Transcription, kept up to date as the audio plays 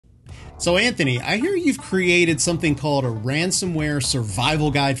So Anthony, I hear you've created something called a ransomware survival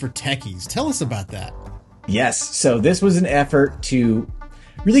guide for techies. Tell us about that. Yes. So this was an effort to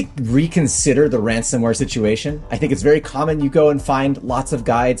really reconsider the ransomware situation. I think it's very common. You go and find lots of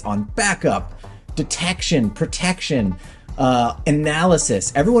guides on backup, detection, protection,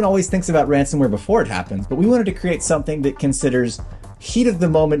 analysis. Everyone always thinks about ransomware before it happens, but we wanted to create something that considers heat of the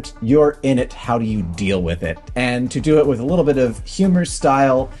moment, you're in it, how do you deal with it? And to do it with a little bit of humor,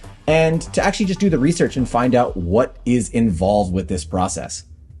 style, and to actually just do the research and find out what is involved with this process.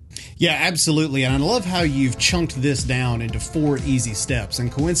 Yeah, absolutely. And I love how you've chunked this down into 4 easy steps.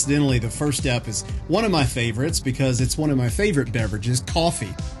 And coincidentally, the first step is one of my favorites because it's one of my favorite beverages,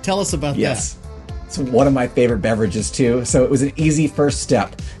 coffee. Tell us about Yes. that. It's one of my favorite beverages too. So it was an easy first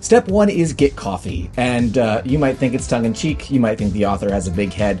step. Step 1 is get coffee. And you might think it's tongue in cheek. You might think the author has a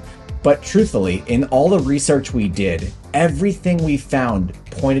big head. But truthfully, in all the research we did, everything we found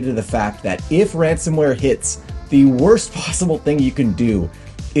pointed to the fact that if ransomware hits, the worst possible thing you can do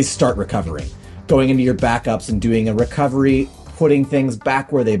is start recovering. Going into your backups and doing a recovery, putting things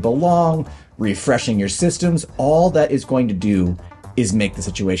back where they belong, refreshing your systems, all that is going to do is make the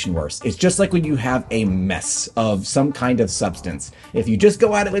situation worse. It's just like when you have a mess of some kind of substance. If you just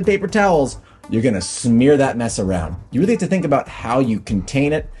go at it with paper towels, you're going to smear that mess around. You really have to think about how you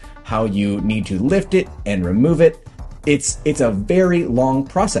contain it, how you need to lift it and remove it. It's a very long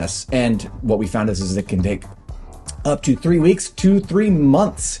process. And what we found is it can take up to 3 weeks to 3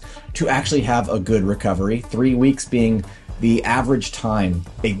 months to actually have a good recovery. 3 weeks being the average time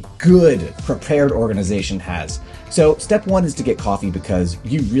a good prepared organization has. So step 1 is to get coffee because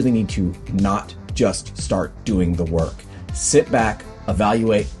you really need to not just start doing the work. Sit back,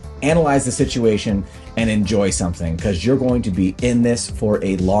 evaluate, analyze the situation, and enjoy something because you're going to be in this for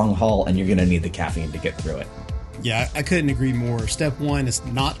a long haul and you're going to need the caffeine to get through it. Yeah, I couldn't agree more. Step 1 is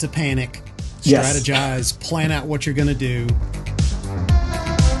not to panic, Yes. strategize, plan out what you're going to do,